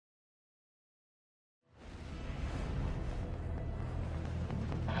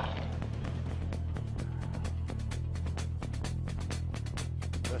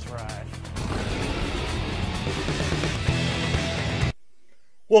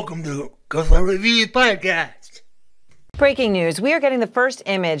Welcome to Ghostlight Reviews Podcast. Breaking news. We are getting the first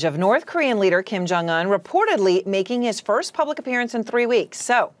image of North Korean leader Kim Jong-un reportedly making his first public appearance in 3 weeks.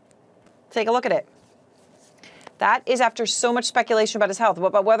 So, take a look at it. That is after so much speculation about his health,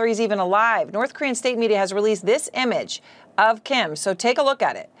 about whether he's even alive. North Korean state media has released this image of Kim, so take a look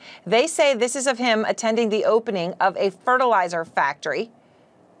at it. They say this is of him attending the opening of a fertilizer factory.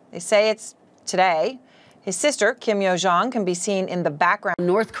 They say it's today. His sister, Kim Yo-jong, can be seen in the background.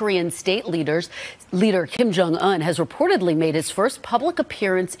 North Korean state leader Kim Jong-un has reportedly made his first public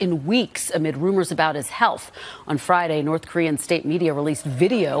appearance in weeks amid rumors about his health. On Friday, North Korean state media released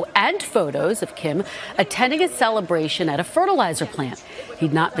video and photos of Kim attending a celebration at a fertilizer plant.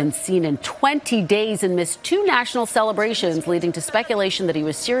 He'd not been seen in 20 days and missed 2 national celebrations, leading to speculation that he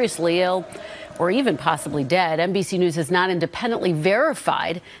was seriously ill or even possibly dead. NBC News has not independently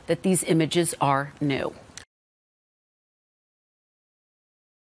verified that these images are new.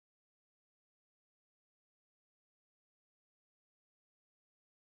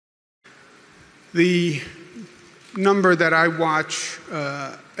 The number that I watch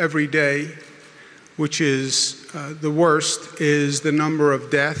every day, which is the worst, is the number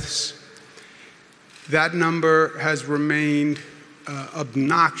of deaths. That number has remained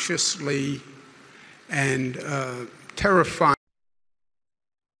obnoxiously and terrifying.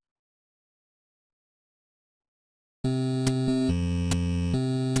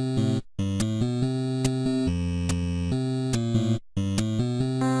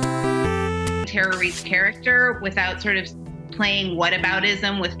 Terroristic character without sort of playing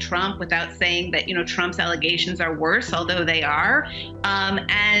whataboutism with Trump, without saying that, you know, Trump's allegations are worse, although they are.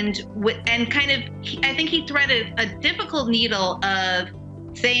 And kind of, I think he threaded a difficult needle of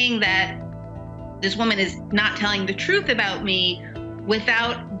saying that this woman is not telling the truth about me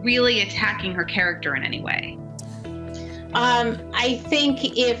without really attacking her character in any way. I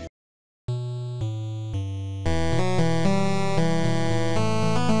think if